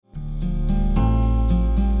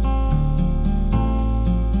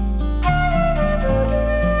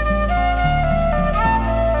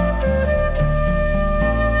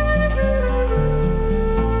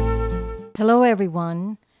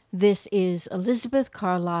everyone. This is Elizabeth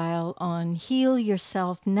Carlisle on Heal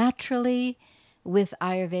Yourself Naturally with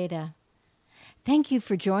Ayurveda. Thank you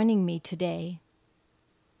for joining me today.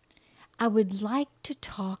 I would like to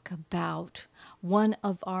talk about one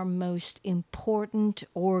of our most important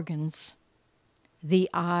organs, the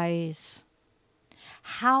eyes.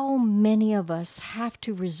 How many of us have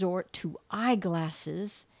to resort to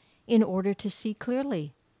eyeglasses in order to see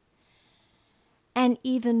clearly? And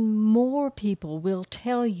even more people will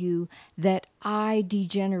tell you that eye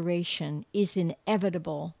degeneration is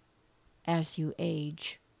inevitable as you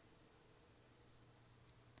age.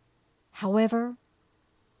 However,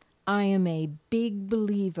 I am a big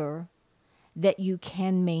believer that you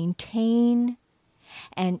can maintain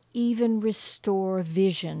and even restore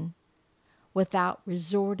vision without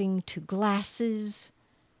resorting to glasses,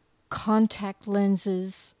 contact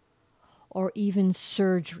lenses, or even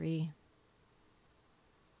surgery.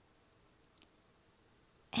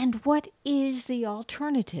 And what is the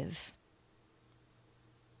alternative?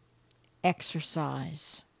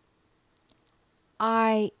 Exercise.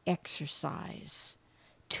 I exercise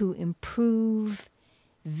to improve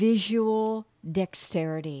visual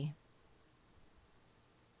dexterity.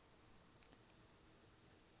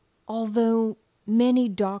 Although many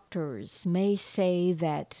doctors may say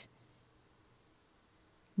that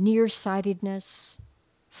nearsightedness,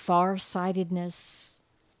 farsightedness,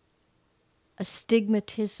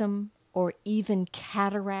 astigmatism, or even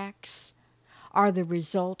cataracts are the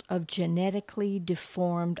result of genetically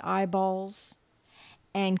deformed eyeballs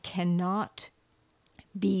and cannot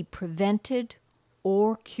be prevented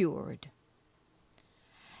or cured.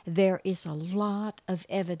 There is a lot of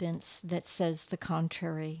evidence that says the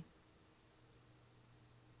contrary.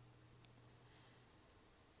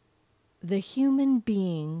 The human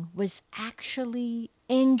being was actually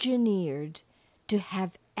engineered to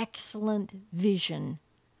have excellent vision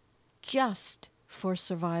just for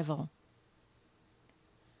survival.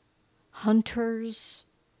 Hunters,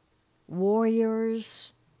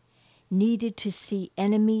 warriors needed to see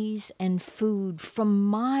enemies and food from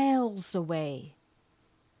miles away.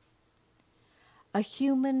 A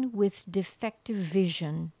human with defective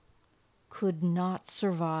vision could not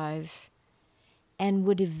survive and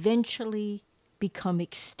would eventually become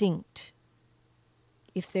extinct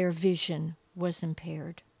if their vision was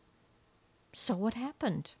impaired. So what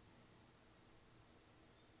happened?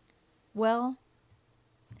 Well,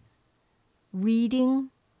 reading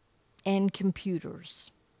and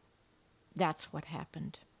computers. That's what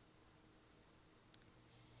happened.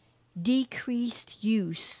 Decreased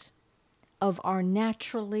use of our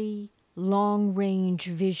naturally long-range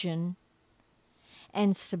vision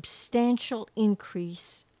and substantial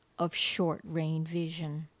increase of short-range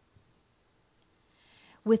vision.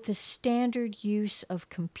 With the standard use of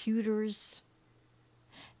computers,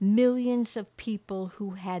 millions of people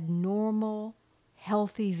who had normal,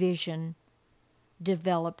 healthy vision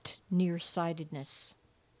developed nearsightedness.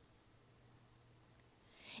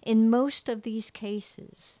 In most of these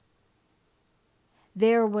cases,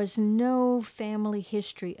 there was no family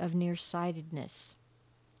history of nearsightedness,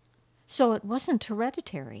 so it wasn't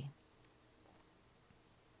hereditary.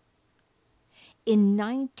 In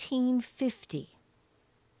 1950,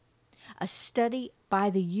 a study by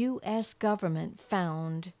the U.S. government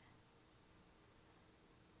found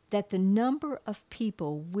that the number of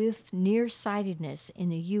people with nearsightedness in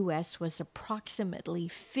the U.S. was approximately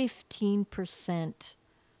 15%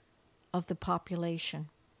 of the population.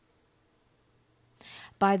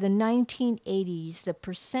 By the 1980s, the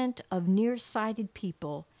percent of nearsighted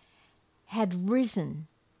people had risen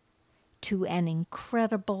to an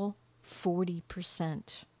incredible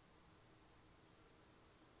 40%.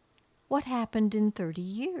 What happened in 30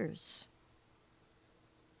 years?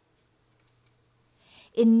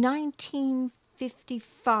 In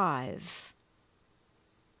 1955,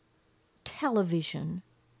 television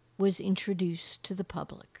was introduced to the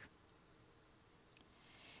public.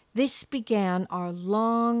 This began our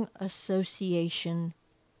long association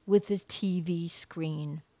with the TV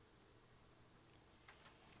screen.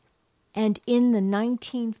 And in the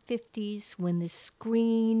 1950s, when the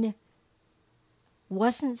screen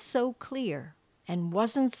wasn't so clear and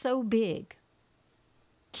wasn't so big,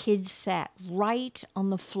 kids sat right on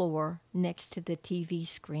the floor next to the TV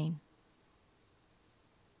screen.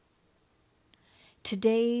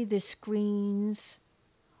 Today, the screens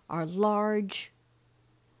are large,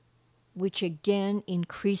 which again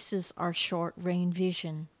increases our short-range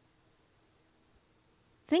vision.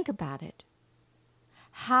 Think about it.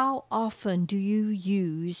 How often do you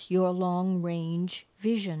use your long-range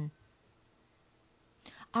vision?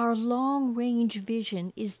 Our long-range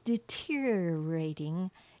vision is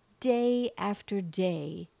deteriorating day after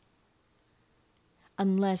day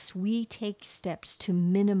unless we take steps to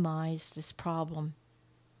minimize this problem.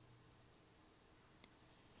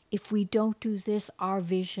 If we don't do this, our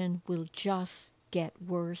vision will just get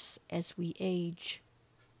worse as we age.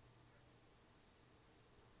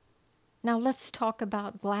 Now let's talk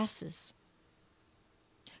about glasses.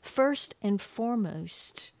 First and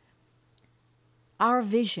foremost, our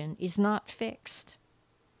vision is not fixed.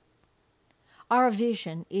 Our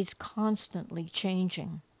vision is constantly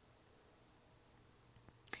changing.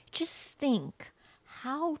 Just think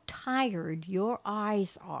how tired your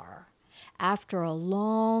eyes are after a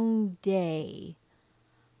long day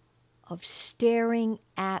of staring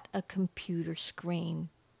at a computer screen.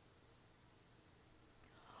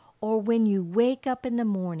 Or when you wake up in the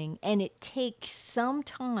morning and it takes some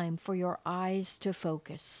time for your eyes to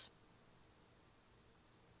focus.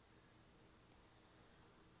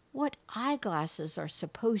 What eyeglasses are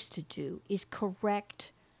supposed to do is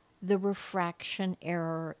correct the refraction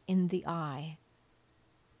error in the eye.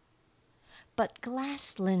 But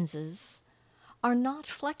glass lenses are not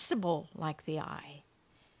flexible like the eye.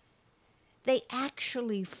 They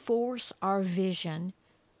actually force our vision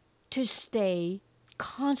to stay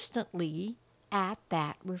constantly at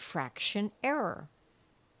that refraction error.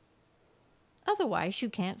 Otherwise, you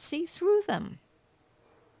can't see through them.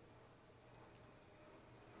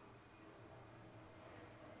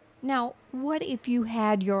 Now, what if you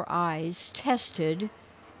had your eyes tested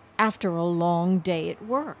after a long day at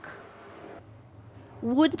work?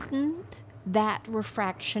 Wouldn't that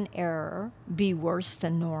refraction error be worse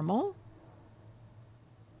than normal?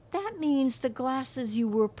 That means the glasses you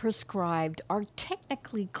were prescribed are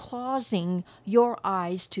technically causing your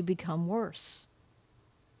eyes to become worse.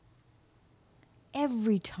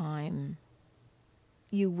 Every time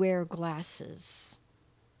you wear glasses,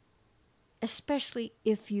 especially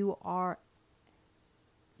if you are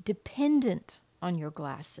dependent on your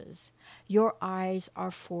glasses, your eyes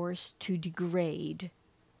are forced to degrade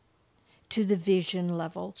to the vision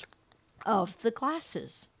level of the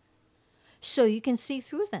glasses so you can see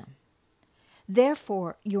through them.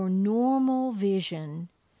 Therefore, your normal vision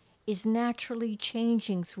is naturally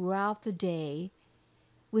changing throughout the day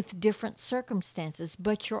with different circumstances,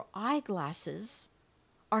 but your eyeglasses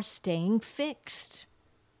are staying fixed.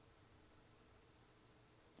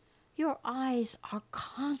 Your eyes are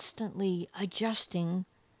constantly adjusting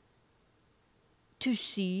to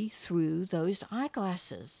see through those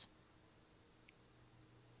eyeglasses.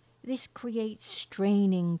 This creates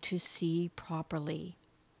straining to see properly.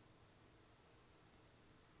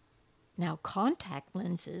 Now, contact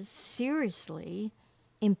lenses seriously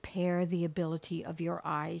impair the ability of your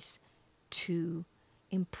eyes to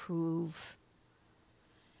improve.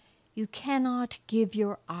 You cannot give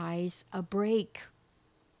your eyes a break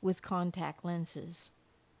with contact lenses.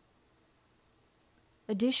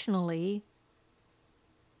 Additionally,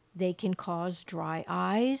 they can cause dry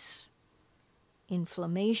eyes,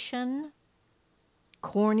 inflammation,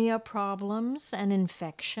 cornea problems and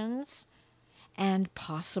infections, and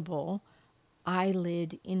possible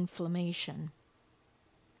eyelid inflammation.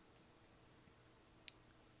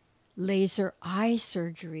 Laser eye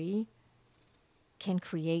surgery can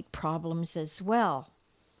create problems as well.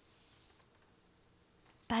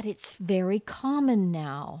 But it's very common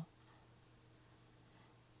now.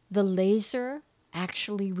 The laser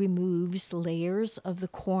actually removes layers of the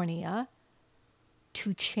cornea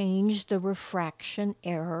to change the refraction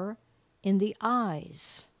error in the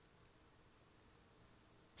eyes.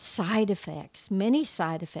 Side effects, many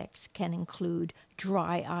side effects can include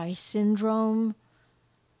dry eye syndrome,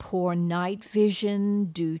 poor night vision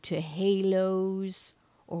due to halos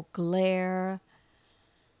or glare,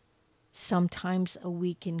 sometimes a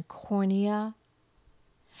weakened cornea,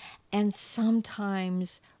 and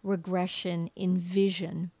sometimes regression in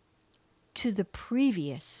vision to the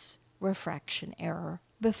previous refraction error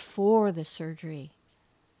before the surgery.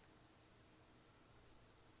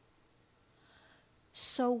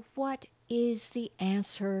 So, what is the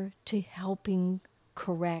answer to helping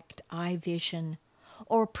correct eye vision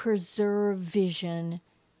or preserve vision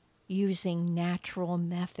using natural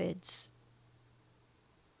methods?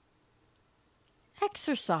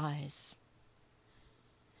 Exercise.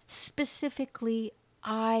 Specifically,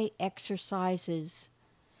 eye exercises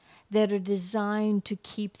that are designed to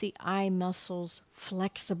keep the eye muscles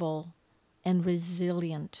flexible and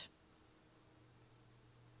resilient.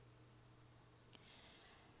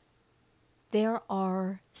 There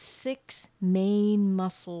are 6 main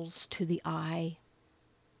muscles to the eye,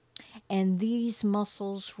 And these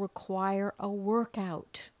muscles require a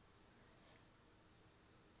workout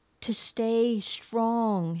to stay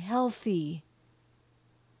strong, healthy,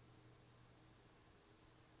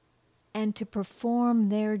 and to perform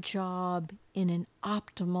their job in an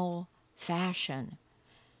optimal fashion.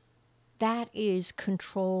 That is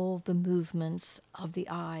control the movements of the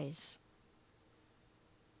eyes.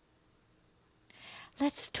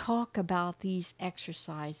 Let's talk about these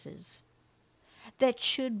exercises that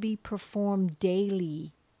should be performed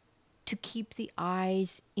daily to keep the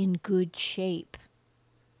eyes in good shape.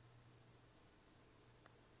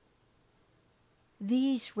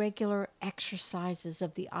 These regular exercises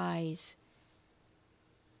of the eyes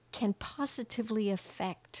can positively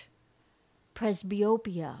affect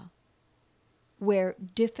presbyopia, where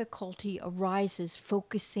difficulty arises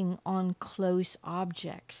focusing on close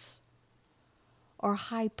objects, or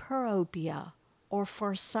hyperopia, or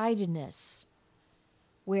farsightedness,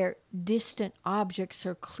 where distant objects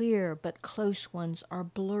are clear but close ones are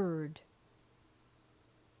blurred.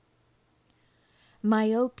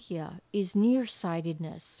 Myopia is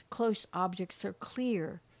nearsightedness. Close objects are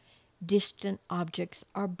clear, distant objects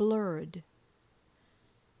are blurred.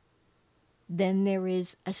 Then there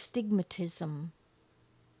is astigmatism,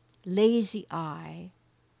 lazy eye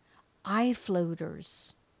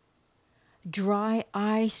floaters, dry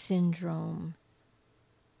eye syndrome,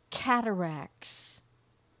 cataracts,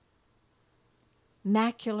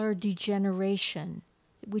 macular degeneration,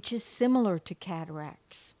 which is similar to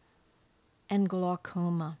cataracts, and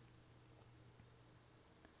glaucoma.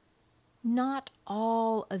 Not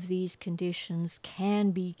all of these conditions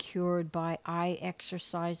can be cured by eye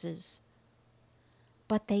exercises,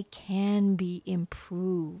 but they can be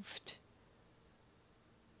improved.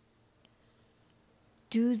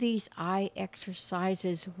 Do these eye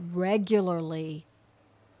exercises regularly,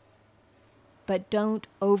 but don't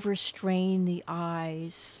overstrain the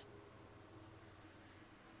eyes.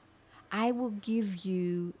 I will give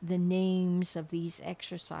you the names of these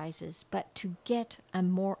exercises, but to get a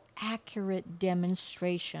more accurate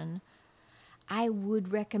demonstration, I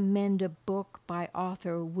would recommend a book by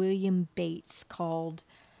author William Bates called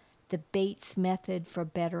The Bates Method for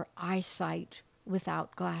Better Eyesight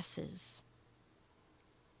Without Glasses.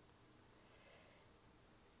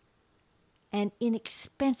 An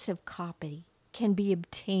inexpensive copy can be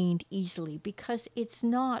obtained easily because it's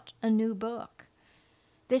not a new book.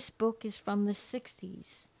 This book is from the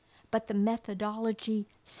 60s, but the methodology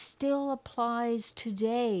still applies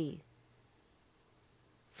today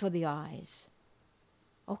for the eyes.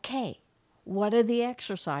 Okay, what are the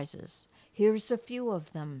exercises? Here's a few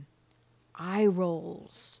of them. Eye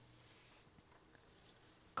rolls,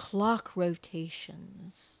 clock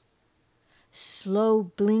rotations, slow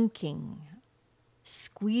blinking,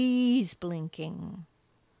 squeeze blinking,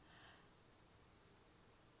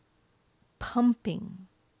 pumping,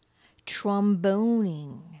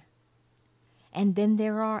 tromboning. And then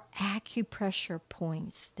there are acupressure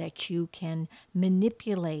points that you can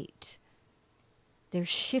manipulate. There's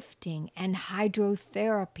shifting and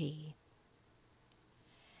hydrotherapy.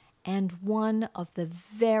 And one of the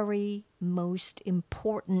very most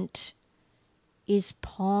important is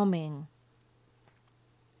palming.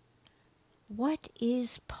 What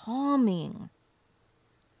is palming?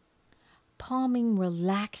 Palming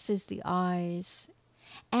relaxes the eyes,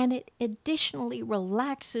 and it additionally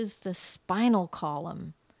relaxes the spinal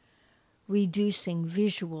column, reducing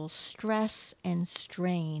visual stress and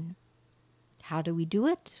strain. How do we do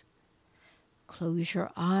it? Close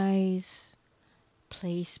your eyes,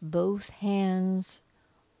 place both hands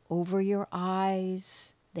over your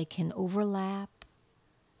eyes. They can overlap.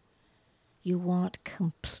 You want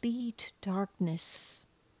complete darkness,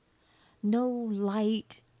 no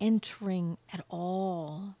light entering at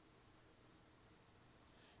all.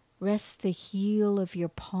 Rest the heel of your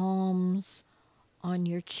palms on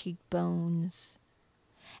your cheekbones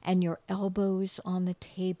and your elbows on the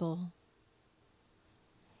table.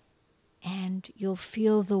 And you'll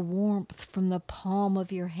feel the warmth from the palm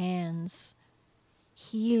of your hands,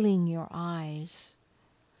 healing your eyes.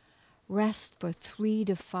 Rest for 3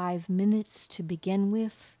 to 5 minutes to begin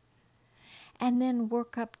with, and then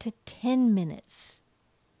work up to 10 minutes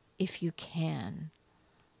if you can.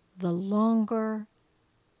 The longer,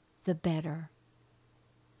 the better.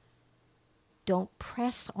 Don't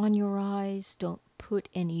press on your eyes. Don't put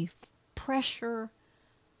any pressure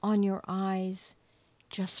on your eyes.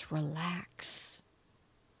 Just relax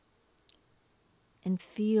and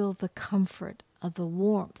feel the comfort of the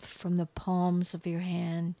warmth from the palms of your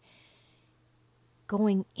hand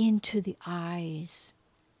going into the eyes.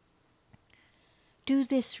 Do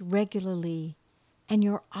this regularly, and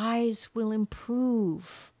your eyes will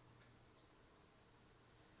improve.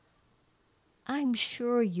 I'm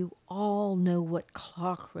sure you all know what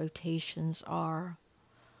clock rotations are.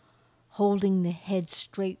 Holding the head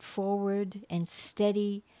straight forward and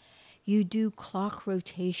steady, you do clock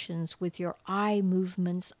rotations with your eye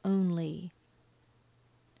movements only.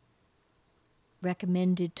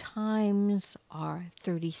 Recommended times are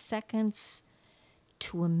 30 seconds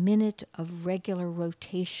to a minute of regular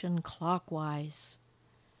rotation clockwise,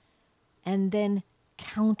 and then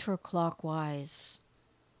counterclockwise.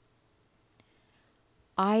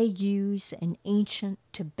 I use an ancient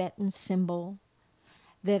Tibetan symbol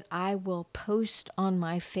that I will post on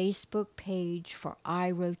my Facebook page for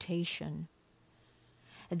eye rotation.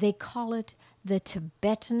 They call it the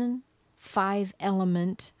Tibetan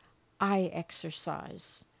 5-element eye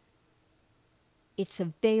exercise. It's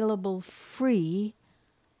available free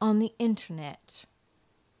on the internet.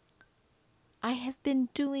 I have been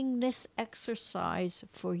doing this exercise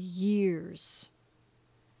for years.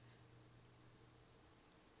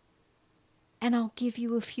 And I'll give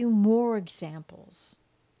you a few more examples.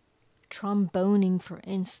 Tromboning, for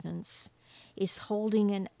instance, is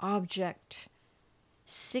holding an object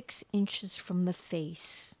 6 inches from the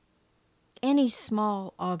face. Any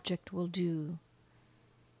small object will do.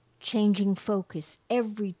 Changing focus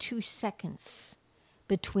every 2 seconds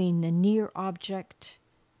between the near object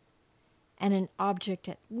and an object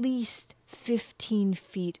at least 15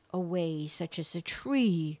 feet away, such as a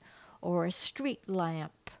tree or a street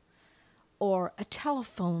lamp or a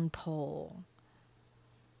telephone pole.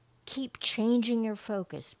 Keep changing your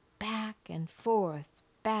focus back and forth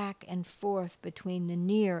between the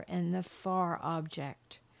near and the far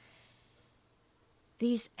object.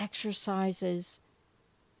 These exercises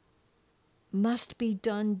must be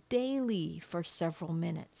done daily for several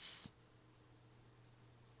minutes.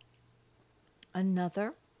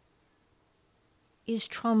 Another is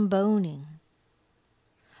tromboning.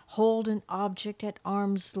 Hold an object at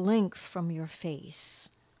arm's length from your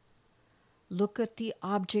face. Look at the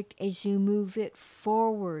object as you move it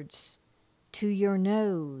forwards to your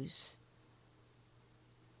nose,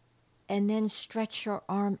 and then stretch your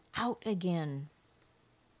arm out again.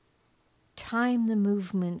 Time the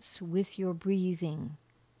movements with your breathing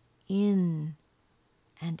in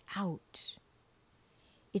and out.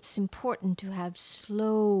 It's important to have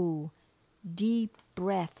slow, deep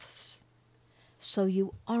breaths so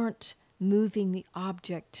you aren't moving the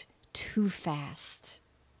object too fast.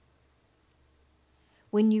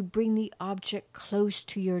 When you bring the object close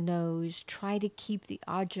to your nose, try to keep the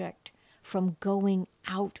object from going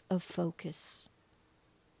out of focus.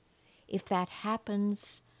 If that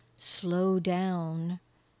happens, slow down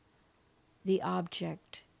the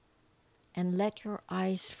object and let your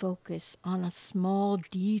eyes focus on a small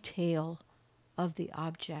detail of the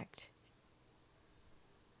object.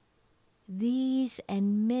 These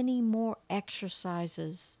and many more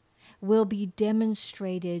exercises will be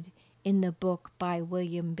demonstrated in the book by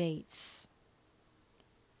William Bates.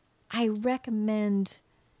 I recommend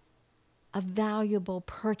a valuable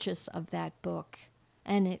purchase of that book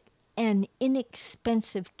and an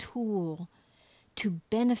inexpensive tool to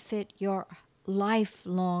benefit your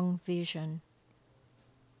lifelong vision.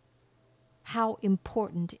 How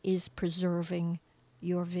important is preserving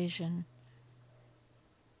your vision?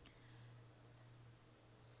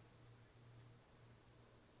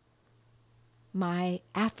 My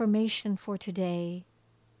affirmation for today: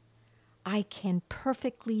 I can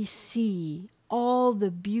perfectly see all the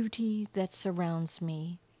beauty that surrounds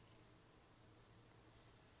me.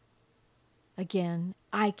 Again,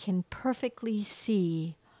 I can perfectly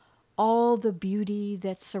see all the beauty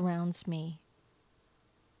that surrounds me.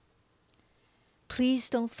 Please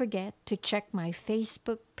don't forget to check my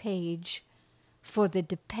Facebook page for the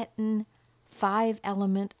Tibetan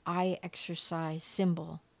 5-element eye exercise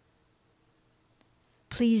symbol.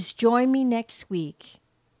 Please join me next week.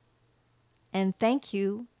 And thank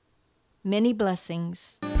you. Many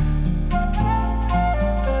blessings.